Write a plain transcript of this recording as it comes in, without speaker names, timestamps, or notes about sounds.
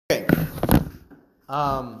Okay.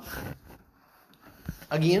 Um,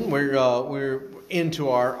 Again, we're into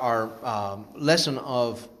our lesson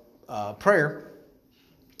of prayer,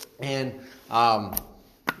 and I'm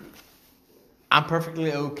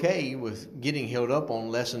perfectly okay with getting held up on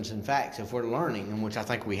lessons and facts if we're learning, in which I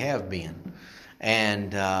think we have been.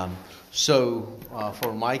 And so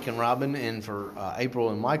for Mike and Robin, and for April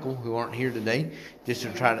and Michael, who aren't here today, just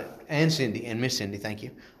to try to, and Cindy and Miss Cindy, thank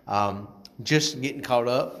you. Just getting caught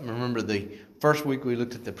up. Remember, the first week we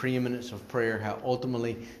looked at the preeminence of prayer, how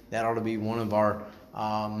ultimately that ought to be one of our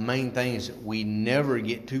main things, that we never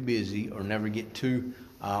get too busy or never get too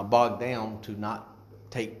bogged down to not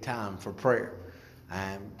take time for prayer.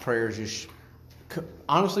 And prayer is just,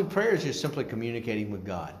 honestly, prayer is just simply communicating with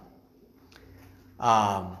God.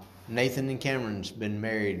 Nathan and Cameron's been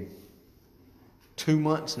married 2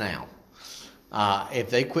 months now. If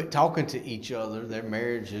they quit talking to each other, their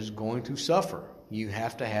marriage is going to suffer. You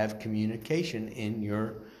have to have communication in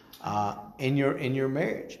your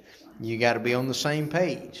marriage. You got to be on the same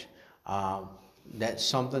page. That's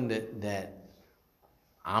something that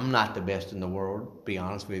I'm not the best in the world, to be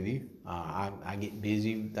honest with you. I get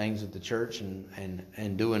busy with things at the church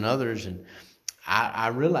and doing others, and I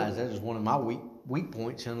realize that is one of my weak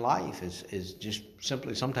points in life is just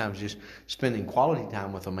simply sometimes just spending quality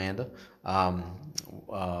time with Amanda.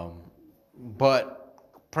 But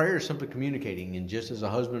prayer is simply communicating, and just as a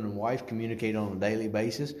husband and wife communicate on a daily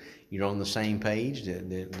basis, you're on the same page.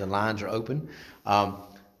 The lines are open.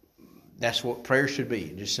 That's what prayer should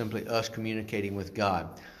be, just simply us communicating with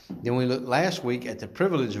God. Then we looked last week at the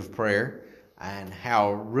privilege of prayer and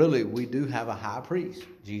how really we do have a high priest.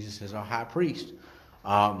 Jesus is our high priest.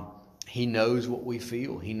 He knows what we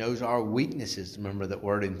feel. He knows our weaknesses. Remember that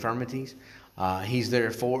word, infirmities. He's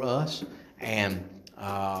there for us. And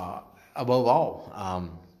above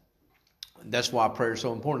all, that's why prayer is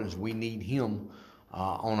so important, is we need Him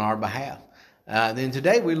on our behalf. Then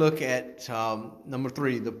today we look at number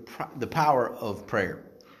 3, the power of prayer.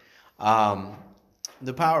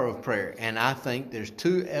 The power of prayer. And I think there's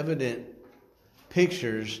 2 evident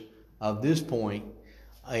pictures of this point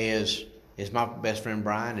is my best friend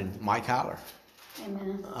Brian and Mike Holler.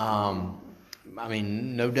 Amen. I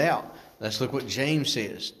mean, no doubt. Let's look what James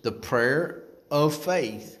says. The prayer of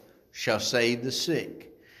faith shall save the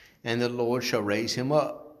sick, and the Lord shall raise him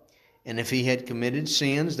up. And if he had committed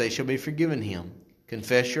sins, they shall be forgiven him.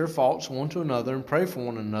 Confess your faults one to another, and pray for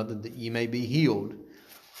one another, that ye may be healed.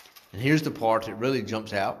 And here's the part that really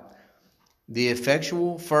jumps out. The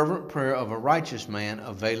effectual, fervent prayer of a righteous man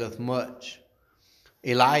availeth much.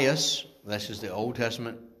 Elias, this is the Old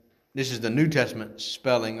Testament, this is the New Testament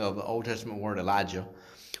spelling of the Old Testament word Elijah.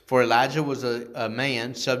 For Elijah was a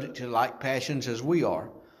man subject to like passions as we are.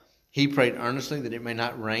 He prayed earnestly that it may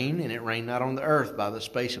not rain, and it rained not on the earth by the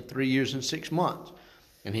space of 3 years and 6 months.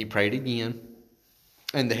 And he prayed again,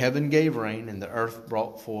 and the heaven gave rain, and the earth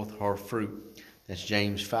brought forth her fruit. That's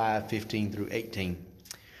James 5:15 through 18.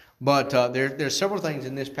 But there's several things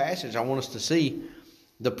in this passage I want us to see.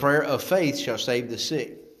 The prayer of faith shall save the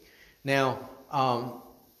sick. Now,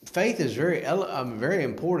 faith is very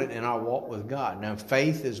important in our walk with God. Now,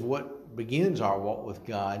 faith is what begins our walk with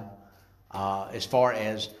God, as far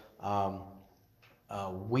as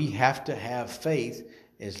we have to have faith.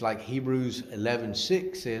 It's like Hebrews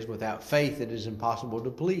 11:6 says, without faith it is impossible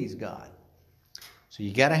to please God. So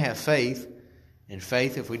you got to have faith. And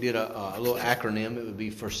faith, if we did a little acronym, it would be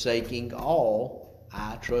forsaking all,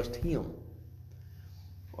 I trust Him.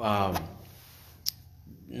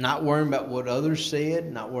 Not worrying about what others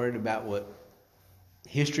said, not worried about what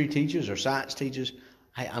history teaches or science teaches.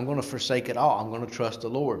 Hey, I'm going to forsake it all. I'm going to trust the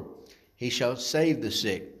Lord. He shall save the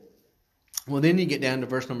sick. Well, then you get down to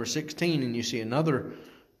verse number 16, and you see another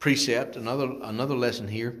precept, another lesson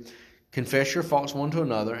here. Confess your faults one to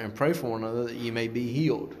another, and pray for one another, that ye may be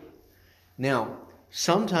healed. Now,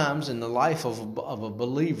 sometimes in the life of a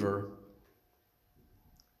believer,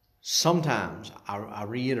 sometimes, I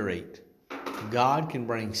reiterate, God can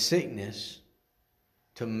bring sickness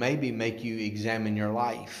to maybe make you examine your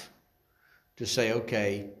life. To say,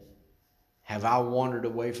 okay, have I wandered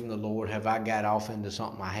away from the Lord? Have I got off into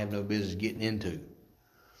something I have no business getting into?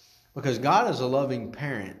 Because God, as a loving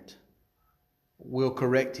parent, will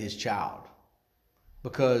correct His child.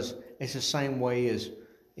 Because it's the same way as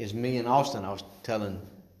me and Austin. I was telling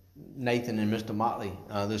Nathan and Mr. Motley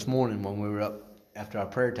this morning when we were up after our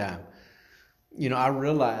prayer time. You know, I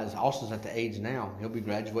realize Austin's at the age now. He'll be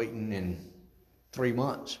graduating in 3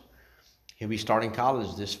 months. He'll be starting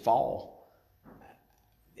college this fall.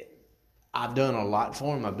 I've done a lot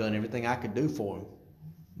for him. I've done everything I could do for him.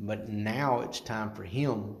 But now it's time for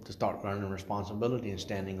him to start learning responsibility and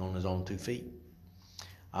standing on his own 2 feet.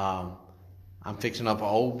 I'm fixing up an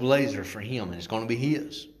old Blazer for him, and it's going to be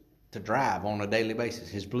his to drive on a daily basis.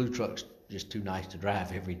 His blue truck's just too nice to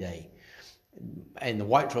drive every day. And the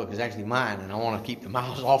white truck is actually mine, and I want to keep the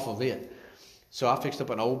miles off of it. So I fixed up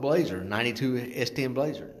an old Blazer, 92 S10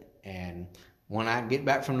 Blazer. And when I get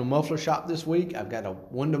back from the muffler shop this week, I've got a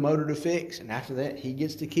window motor to fix, and after that, he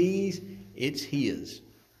gets the keys. It's his.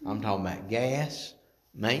 I'm talking about gas,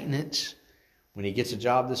 maintenance. When he gets a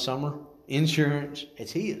job this summer, insurance,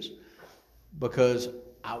 it's his. Because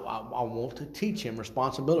I want to teach him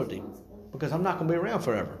responsibility, because I'm not going to be around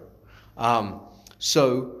forever.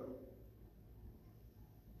 So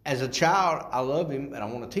as a child, I love him and I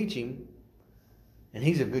want to teach him, and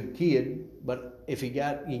he's a good kid. But if he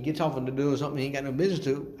gets off into doing something he ain't got no business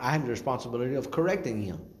to, I have the responsibility of correcting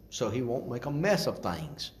him so he won't make a mess of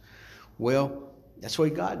things. Well, that's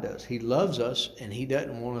what God does. He loves us, and he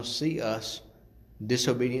doesn't want to see us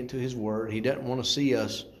disobedient to his word. He doesn't want to see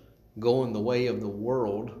us going the way of the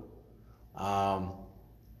world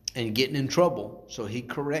and getting in trouble. So he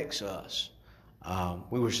corrects us.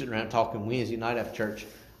 We were sitting around talking Wednesday night after church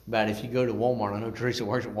about, if you go to Walmart, I know Teresa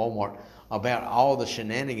works at Walmart, about all the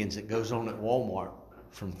shenanigans that goes on at Walmart,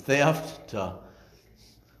 from theft to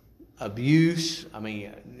abuse. I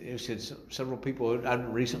mean, it said several people I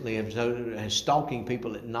recently have stalking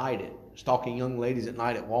people at night, stalking young ladies at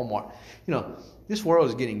night at Walmart. You know, this world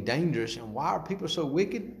is getting dangerous, and why are people so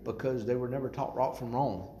wicked? Because they were never taught right from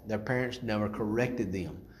wrong. Their parents never corrected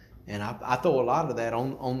them. And I throw a lot of that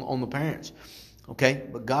on the parents. Okay?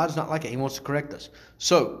 But God's not like that. He wants to correct us.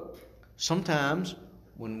 So, sometimes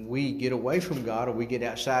when we get away from God, or we get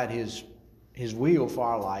outside his will for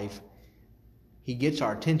our life, he gets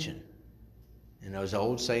our attention. And there's an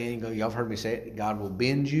old saying, y'all have heard me say it, God will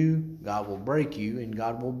bend you, God will break you, and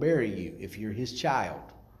God will bury you if you're his child.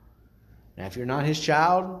 Now, if you're not his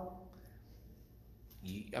child,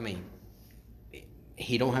 he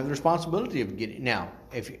don't have the responsibility of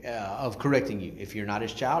correcting you. If you're not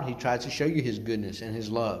his child, he tries to show you his goodness and his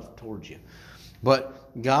love towards you.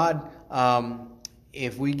 But God,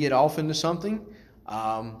 if we get off into something,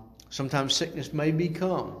 sometimes sickness may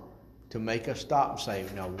become to make us stop and say,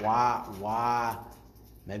 why?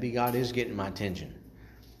 Maybe God is getting my attention.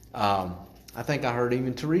 I think I heard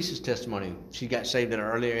even Teresa's testimony. She got saved at an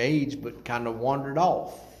earlier age, but kind of wandered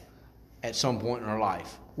off at some point in her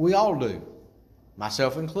life. We all do,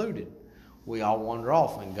 myself included. We all wander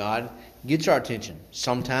off, and God gets our attention.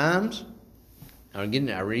 Sometimes, again,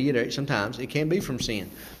 I reiterate, sometimes it can be from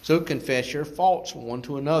sin. So confess your faults one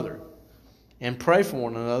to another, and pray for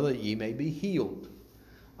one another that ye may be healed.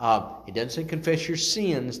 It doesn't say confess your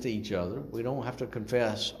sins to each other. We don't have to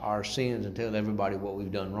confess our sins and tell everybody what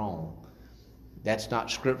we've done wrong. That's not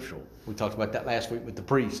scriptural. We talked about that last week with the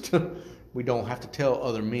priest. We don't have to tell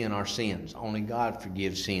other men our sins. Only God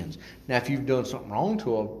forgives sins. Now, if you've done something wrong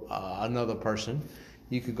to another person,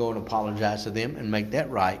 you could go and apologize to them and make that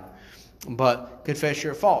right. But confess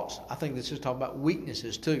your faults. I think this is talking about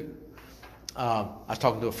weaknesses too. I was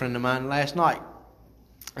talking to a friend of mine last night,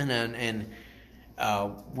 and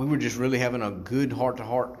we were just really having a good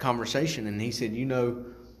heart-to-heart conversation. And he said,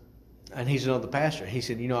 and he's another pastor. He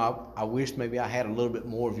said, I wish maybe I had a little bit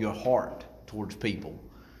more of your heart towards people.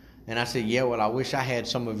 And I said, yeah, well, I wish I had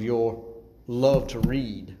some of your love to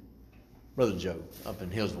read. Brother Joe up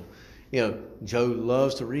in Hillsville. Joe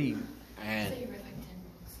loves to read. And So you read like 10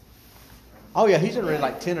 books. oh, yeah, he's read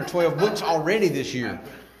like 10 or 12 books already this year.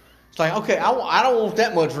 It's like, okay, I don't want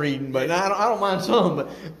that much reading, but I don't mind some.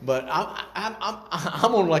 But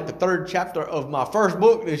I'm on like the 3rd chapter of my first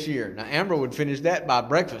book this year. Now, Amber would finish that by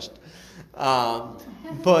breakfast. But I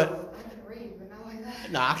can read, but not like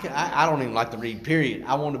that. no, I don't even like to read, period.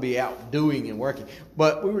 I want to be out doing and working.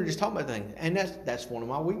 But we were just talking about things, and that's one of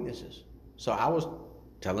my weaknesses. So I was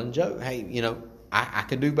telling Joe, hey, I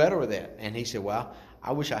could do better with that. And he said, well,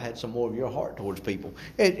 I wish I had some more of your heart towards people.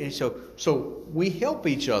 And so we help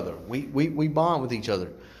each other. We bond with each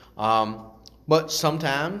other. But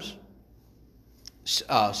sometimes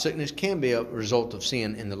sickness can be a result of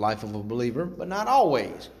sin in the life of a believer, but not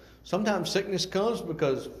always. Sometimes sickness comes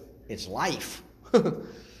because it's life.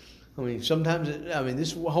 Sometimes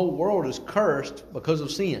this whole world is cursed because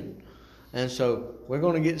of sin. And so we're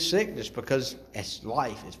going to get sick just because it's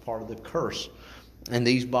life. It's part of the curse. And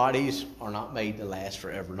these bodies are not made to last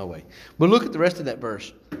forever, no way. But look at the rest of that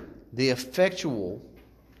verse. The effectual,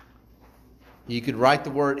 you could write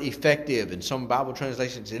the word effective. In some Bible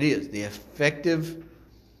translations it is. The effective,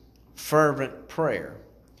 fervent prayer.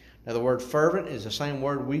 Now the word fervent is the same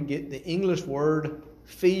word we get the English word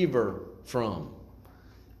fever from.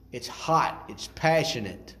 It's hot. It's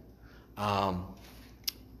passionate.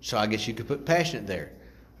 So I guess you could put passionate there.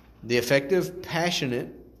 The effective,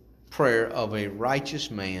 passionate prayer of a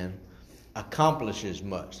righteous man accomplishes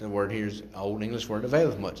much. The word here is Old English word,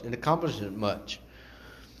 availeth much. It accomplishes much.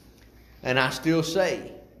 And I still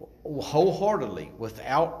say, wholeheartedly,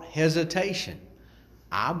 without hesitation,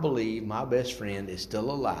 I believe my best friend is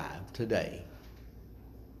still alive today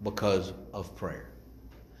because of prayer.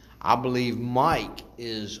 I believe Mike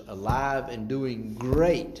is alive and doing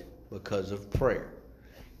great because of prayer.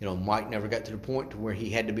 You know, Mike never got to the point to where he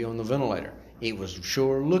had to be on the ventilator. It was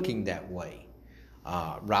sure looking that way.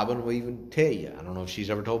 Robin will even tell you, I don't know if she's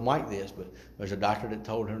ever told Mike this, but there's a doctor that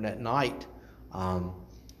told her that night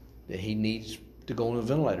that he needs to go on the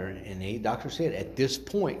ventilator. And the doctor said, at this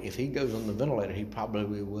point, if he goes on the ventilator, he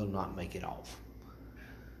probably will not make it off.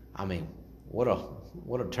 I mean, what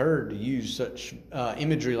a turd to use such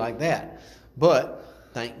imagery like that. But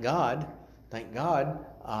thank God,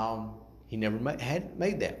 he never had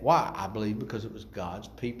made that. Why? I believe because it was God's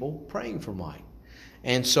people praying for Mike.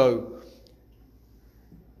 And so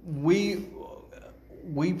we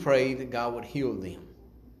prayed that God would heal them.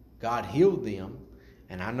 God healed them,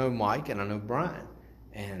 and I know Mike and I know Brian.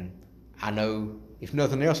 And I know, if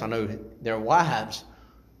nothing else, I know their wives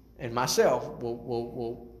and myself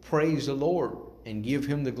will praise the Lord and give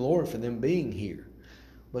him the glory for them being here.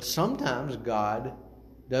 But sometimes God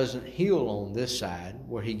doesn't heal on this side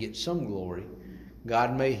where he gets some glory.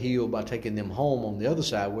 God may heal by taking them home on the other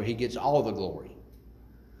side where he gets all the glory.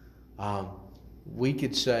 We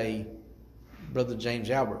could say, Brother James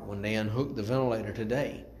Albert, when they unhooked the ventilator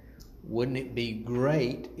today, wouldn't it be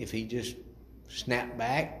great if he just snapped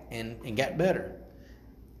back and got better?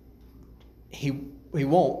 He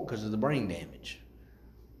won't because of the brain damage.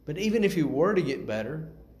 But even if he were to get better,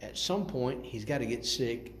 at some point he's got to get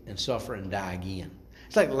sick and suffer and die again.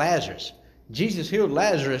 It's like Lazarus. Jesus healed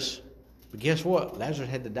Lazarus, but guess what? Lazarus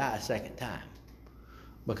had to die a second time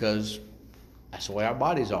because that's the way our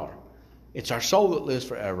bodies are. It's our soul that lives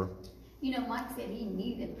forever. You know, Mike said he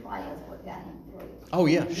needed prayer is what got him through. Oh,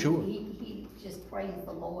 yeah, sure. He just praised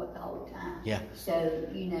the Lord the whole time. Yeah. So,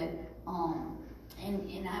 you know,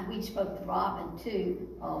 we spoke to Robin too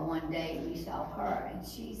one day. We saw her, and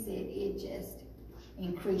she said it just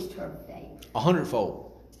increased her faith. 100-fold.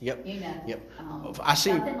 Yep. You know. Yep. I see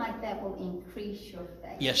something like that will increase your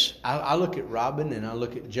faith. Yes, I look at Robin and I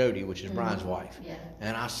look at Jody, which is Brian's wife, yeah.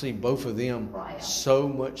 And I see both of them so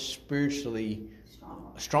much spiritually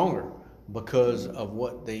stronger because of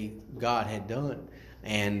what God had done.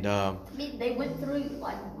 And they went through,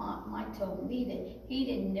 like Mike told me, that he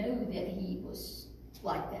didn't know that he was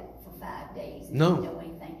like that for 5 days. He didn't know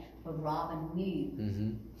anything. But Robin knew.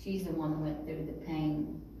 Mm-hmm. She's the one that went through the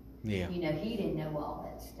pain. Yeah. You know, he didn't know all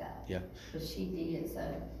that stuff. Yeah. But she did, so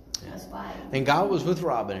that's why. And God was with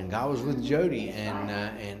Robin, and God was with Jody,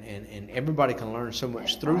 and everybody can learn so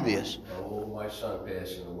much through this. Oh, my son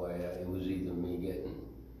passing away, it was either me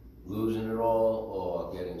losing it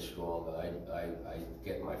all or getting stronger. I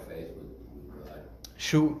get my faith with God.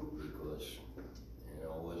 Sure. Because, you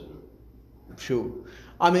know, it wasn't. Sure.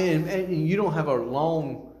 I mean, and you don't have a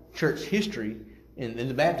long church history in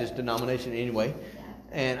the Baptist denomination anyway.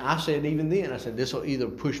 And I said, even then, I said, this will either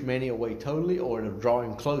push Manny away totally or it'll draw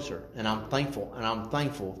him closer. And I'm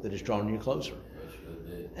thankful that it's drawing you closer.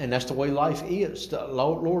 And that's the way life is. The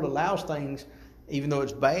Lord allows things, even though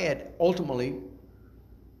it's bad, ultimately,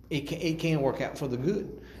 it can work out for the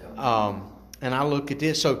good. And I look at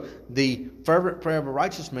this. So the fervent prayer of a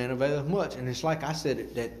righteous man availeth much. And it's like I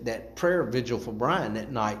said, that prayer vigil for Brian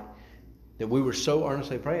that night, that we were so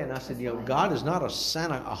earnestly praying. I said, you know, God is not a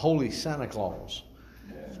holy Santa Claus.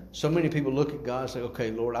 So many people look at God and say,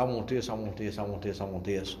 okay, Lord, I want this, I want this, I want this, I want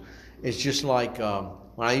this. It's just like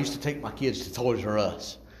when I used to take my kids to Toys R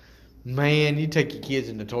Us. Man, you take your kids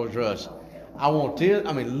into Toys R Us. I want this.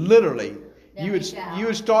 I mean, literally, you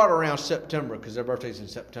would start around September because their birthday's in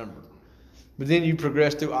September. But then you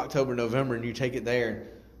progress through October, November, and you take it there.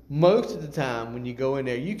 Most of the time when you go in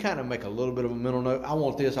there, you kind of make a little bit of a mental note. I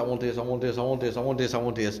want this, I want this, I want this, I want this, I want this, I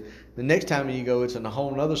want this. The next time you go, it's in a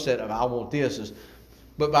whole other set of I want this.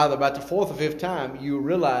 But by about the fourth or fifth time, you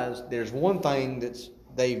realize there's one thing that's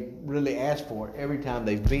they really asked for every time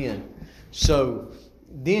they've been. So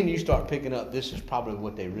then you start picking up, this is probably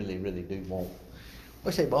what they really, really do want.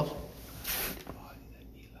 What you say, boss?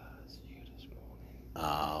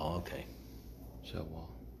 Oh, okay. So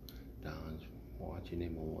Don's watching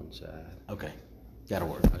him on one side. Okay. That'll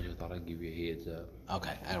work. I just thought I'd give you a heads up.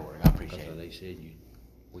 Okay, that'll work. I appreciate Because it. they said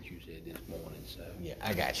what you said this morning, so. Yeah,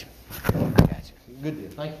 I got you. Good deal.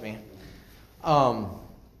 Thank you, man.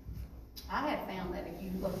 I have found that if you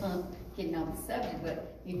getting off the subject,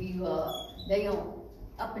 but if you they don't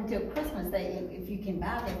up until Christmas, if you can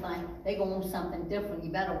buy the thing, they gonna want something different.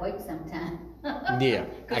 You better wait sometime. Yeah, I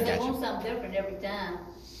Because they got want you. something different every time.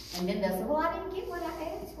 And then they'll say, well, I didn't get what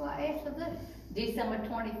I asked for. I asked for this December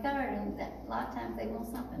 23rd, and a lot of times they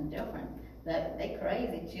want something different. They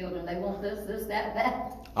crazy children. They want this,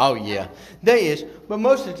 that. Oh yeah, there is. But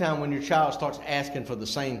most of the time, when your child starts asking for the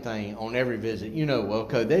same thing on every visit, you know, well,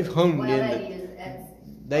 okay, they've honed Well, in. that is,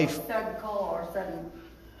 that's a certain car or certain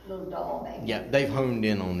little doll, maybe. Yeah, they've honed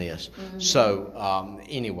in on this. So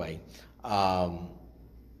anyway,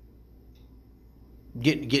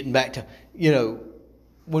 getting back to, you know,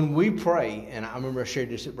 when we pray, and I remember I shared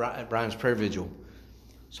this at Brian's prayer vigil.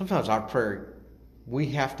 Sometimes our prayer, we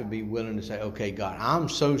have to be willing to say, okay, God, I'm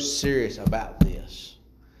so serious about this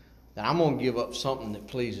that I'm going to give up something that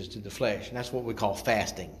pleases to the flesh. And that's what we call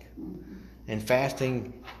fasting. And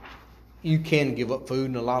fasting, you can give up food,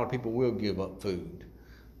 and a lot of people will give up food.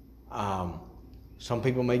 Some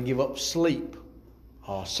people may give up sleep,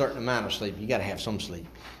 or a certain amount of sleep. You got to have some sleep.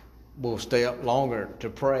 We'll stay up longer to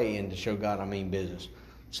pray and to show God I mean business.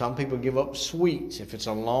 Some people give up sweets. If it's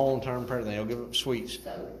a long-term prayer, they'll give up sweets.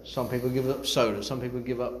 Some people give up soda. Some people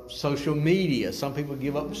give up social media. Some people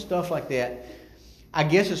give up stuff like that. I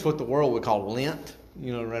guess it's what the world would call Lent.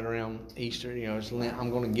 You know, right around Easter, you know, it's Lent. I'm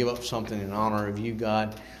going to give up something in honor of you,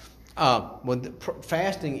 God.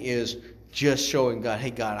 Fasting is just showing God,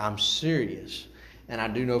 hey, God, I'm serious. And I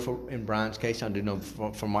do know in Brian's case, I do know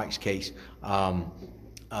for Mike's case,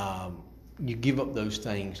 you give up those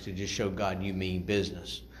things to just show God you mean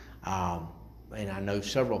business. And I know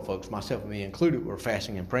several folks, myself and me included, were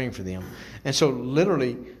fasting and praying for them. And so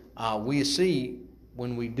literally, we see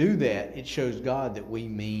when we do that, it shows God that we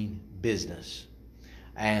mean business.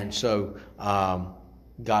 And so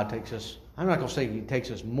God takes us, I'm not going to say He takes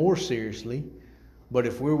us more seriously, but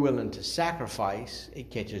if we're willing to sacrifice, it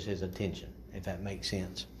catches His attention, if that makes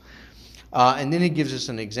sense. And then He gives us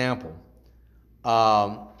an example.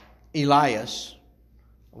 Elias,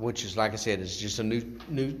 which is, like I said, is just a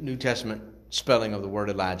New Testament spelling of the word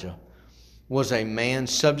Elijah, was a man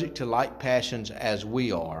subject to like passions as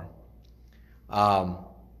we are.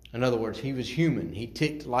 In other words, he was human. He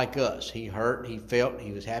ticked like us. He hurt, he felt,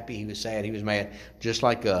 he was happy, he was sad, he was mad, just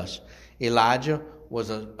like us. Elijah was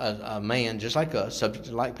a man just like us, subject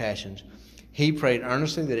to like passions. He prayed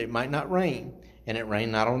earnestly that it might not rain. And it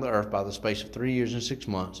rained not on the earth by the space of 3 years and 6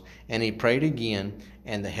 months. And he prayed again,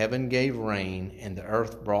 and the heaven gave rain, and the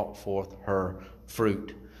earth brought forth her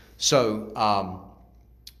fruit. So,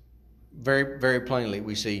 very, very plainly,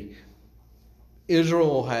 we see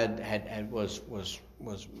Israel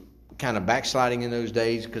was kind of backsliding in those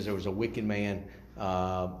days because there was a wicked man,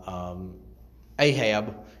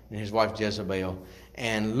 Ahab, and his wife Jezebel.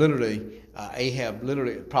 And literally, Ahab,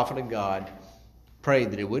 a prophet of God, prayed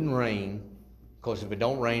that it wouldn't rain. Because if it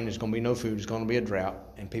don't rain, there's going to be no food. It's going to be a drought,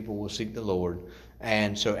 and people will seek the Lord.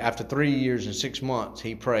 And so after 3 years and 6 months,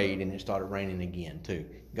 he prayed, and it started raining again, too.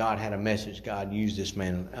 God had a message. God used this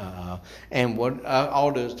man. And what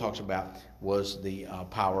Aldous talks about was the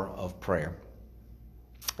power of prayer.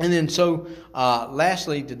 And then so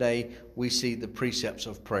lastly today, we see the precepts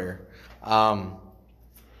of prayer.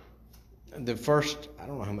 The first, I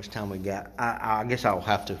don't know how much time we got. I guess I'll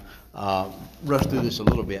have to rush through this a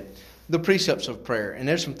little bit. The precepts of prayer, and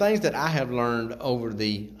there's some things that I have learned over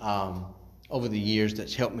the years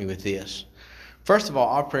that's helped me with this. First of all,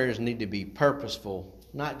 our prayers need to be purposeful,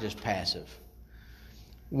 not just passive.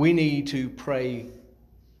 We need to pray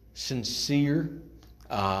sincere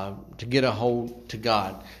to get a hold to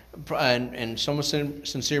God, and some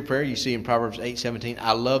sincere prayer you see in Proverbs 8:17.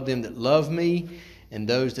 I love them that love me, and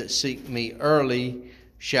those that seek me early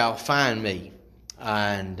shall find me.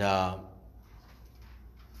 And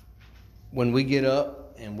when we get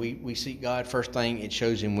up and we seek God first thing, it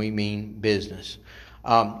shows Him we mean business.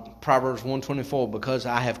 Proverbs 1:24, because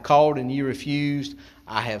I have called and ye refused,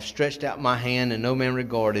 I have stretched out my hand and no man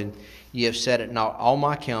regarded, ye have set at naught all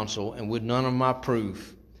my counsel and would none of my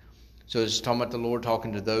proof. So it's talking about the Lord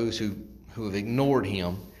talking to those who have ignored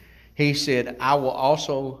Him. He said, I will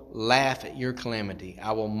also laugh at your calamity.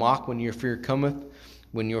 I will mock when your fear cometh.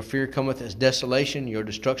 When your fear cometh as desolation, your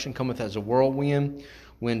destruction cometh as a whirlwind.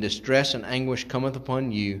 When distress and anguish cometh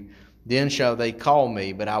upon you, then shall they call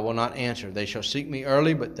me, but I will not answer. They shall seek me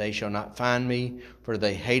early, but they shall not find me, for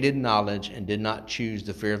they hated knowledge and did not choose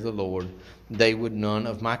the fear of the Lord. They would none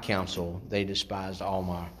of my counsel. They despised all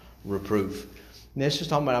my reproof. And this is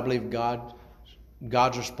talking about, I believe,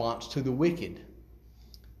 God's response to the wicked.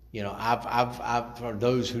 You know, I've for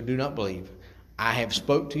those who do not believe, I have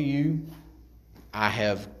spoke to you. I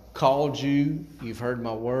have called you, you've heard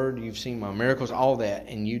my word, you've seen my miracles, all that,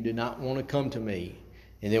 and you did not want to come to me.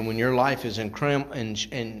 And then when your life is in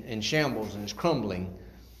shambles and it's crumbling,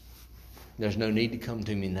 there's no need to come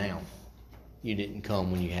to me now. You didn't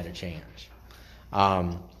come when you had a chance.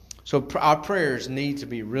 So our prayers need to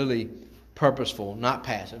be really purposeful, not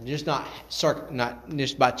passive, not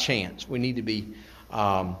just by chance. We need to be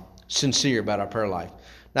sincere about our prayer life.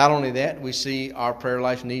 Not only that, we see our prayer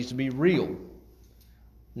life needs to be real,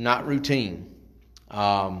 not routine.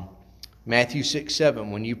 Matthew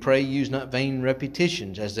 6:7, when you pray, use not vain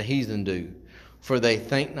repetitions as the heathen do, for they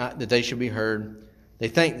think not that they shall be heard. They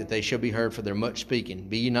think that they shall be heard for their much speaking.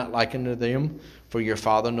 Be ye not like unto them, for your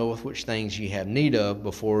Father knoweth which things ye have need of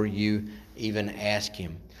before you even ask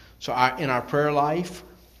Him. So in our prayer life,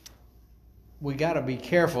 we got to be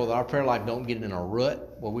careful that our prayer life don't get in a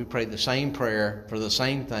rut where we pray the same prayer for the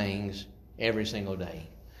same things every single day.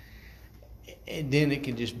 And then it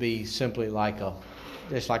can just be simply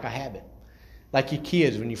just like a habit. Like your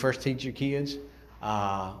kids, when you first teach your kids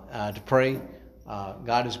to pray,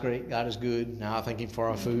 God is great, God is good, now I thank Him for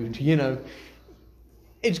our food.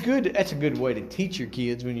 It's good. That's a good way to teach your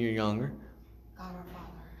kids when you're younger. God our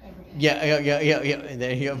Father, every day. Yeah. And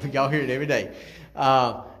then y'all hear it every day.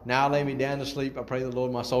 Now I lay me down to sleep. I pray the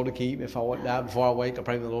Lord my soul to keep. If I die before I wake, I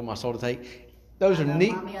pray the Lord my soul to take. Those are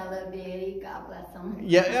neat. Mommy, I love Daddy. God bless them.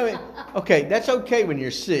 Yeah, okay, that's okay when you're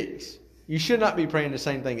 6. You should not be praying the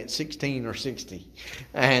same thing at 16 or 60.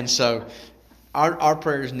 And so our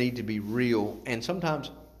prayers need to be real. And sometimes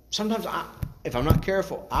if I'm not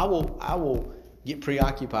careful, I will get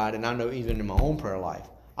preoccupied. And I know even in my own prayer life,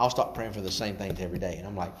 I'll start praying for the same things every day. And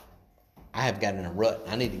I'm like, I have gotten in a rut.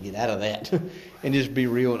 I need to get out of that and just be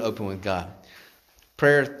real and open with God.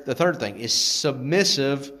 Prayer, the third thing, is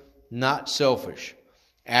submissive, not selfish.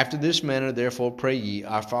 After this manner, therefore, pray ye,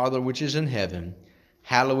 Our Father which is in heaven,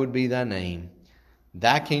 hallowed be thy name.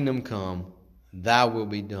 Thy kingdom come, thy will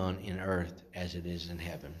be done in earth as it is in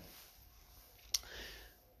heaven.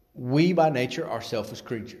 We, by nature, are selfish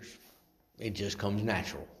creatures. It just comes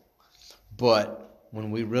natural. But when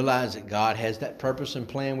we realize that God has that purpose and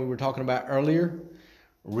plan we were talking about earlier,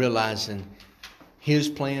 realizing His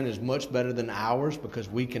plan is much better than ours because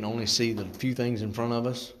we can only see the few things in front of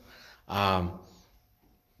us,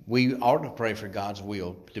 we ought to pray for God's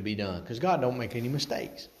will to be done because God don't make any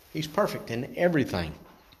mistakes. He's perfect in everything.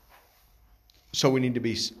 So we need to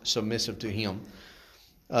be submissive to Him.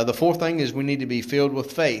 The fourth thing is we need to be filled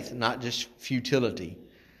with faith, not just futility.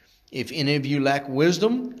 If any of you lack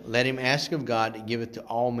wisdom, let him ask of God to give it to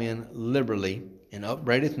all men liberally, and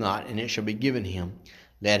upbraideth not, and it shall be given him.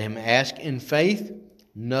 Let him ask in faith,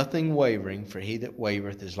 nothing wavering, for he that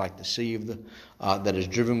wavereth is like the sea that is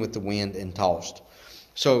driven with the wind and tossed.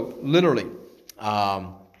 So literally,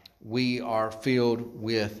 we are filled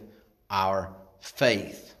with our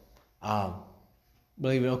faith.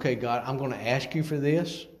 Believing, okay, God, I'm going to ask you for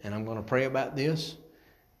this, and I'm going to pray about this.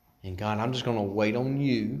 And God, I'm just going to wait on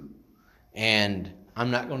you, and I'm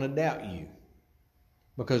not going to doubt you.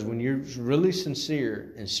 Because when you're really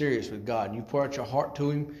sincere and serious with God, you pour out your heart to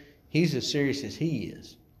Him, He's as serious as He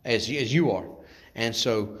is, as you are. And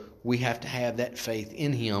so we have to have that faith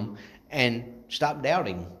in Him and stop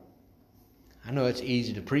doubting. I know it's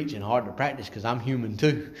easy to preach and hard to practice because I'm human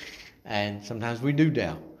too. And sometimes we do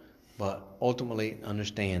doubt. But ultimately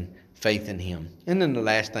understand faith in Him. And then the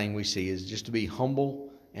last thing we see is just to be humble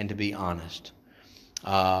and to be honest.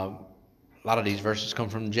 A lot of these verses come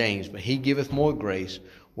from James. But He giveth more grace,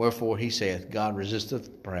 wherefore He saith, God resisteth the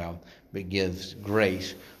proud, but gives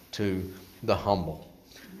grace to the humble.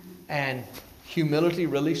 And humility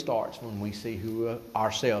really starts when we see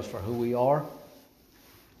ourselves for who we are,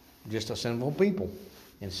 just a sinful people,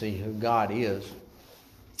 and see who God is,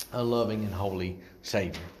 a loving and holy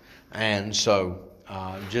Savior. And so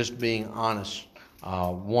just being honest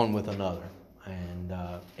one with another, and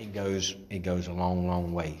it goes a long,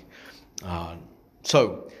 long way.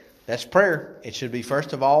 So that's prayer. It should be,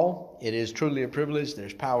 first of all, it is truly a privilege.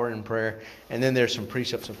 There's power in prayer. And then there's some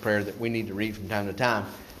precepts of prayer that we need to read from time to time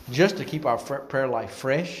just to keep our prayer life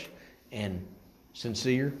fresh and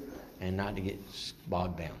sincere and not to get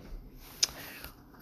bogged down.